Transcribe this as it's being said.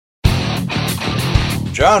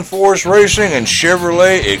John Force Racing and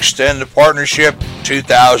Chevrolet extend the partnership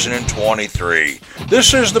 2023.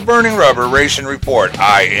 This is the Burning Rubber Racing Report.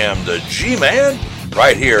 I am the G-Man,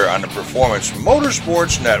 right here on the Performance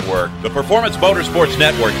Motorsports Network. The Performance Motorsports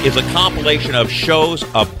Network is a compilation of shows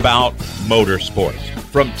about motorsports.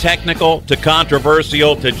 From technical to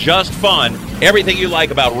controversial to just fun, everything you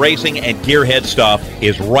like about racing and gearhead stuff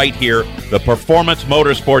is right here, the Performance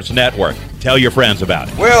Motorsports Network. Tell your friends about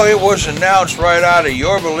it. Well, it was announced right out of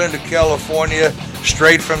Yorba Linda, California,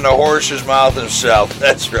 straight from the horse's mouth himself.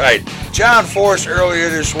 That's right. John Force earlier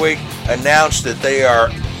this week announced that they are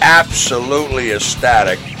absolutely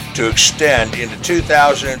ecstatic to extend into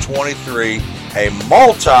 2023 a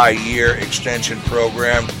multi-year extension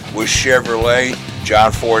program with Chevrolet.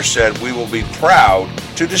 John Force said, "We will be proud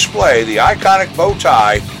to display the iconic bow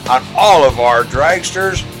tie on all of our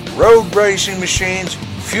dragsters, road racing machines,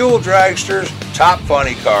 fuel dragsters, top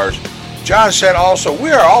funny cars." John said also,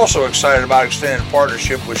 "We are also excited about extending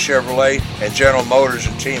partnership with Chevrolet and General Motors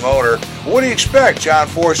and team owner." What do you expect, John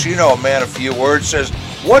Force? You know a man of few words. Says,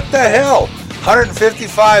 "What the hell?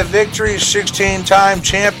 155 victories, 16-time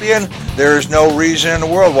champion. There is no reason in the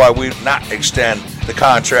world why we not extend the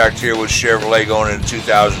contract here with Chevrolet going into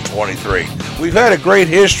 2023. We've had a great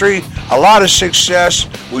history, a lot of success.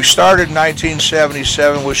 We started in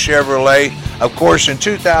 1977 with Chevrolet. Of course, in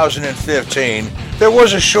 2015, there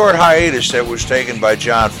was a short hiatus that was taken by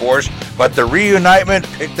John Force, but the reunitement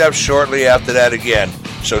picked up shortly after that again.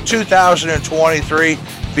 So 2023,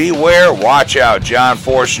 beware, watch out. John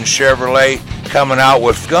Force and Chevrolet coming out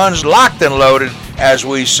with guns locked and loaded, as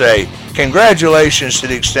we say. Congratulations to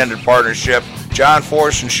the extended partnership. John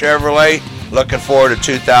Force and Chevrolet, looking forward to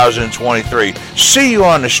 2023. See you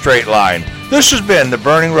on the straight line. This has been the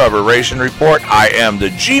Burning Rubber Racing Report. I am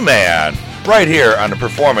the G-Man, right here on the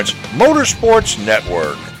Performance Motorsports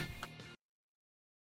Network.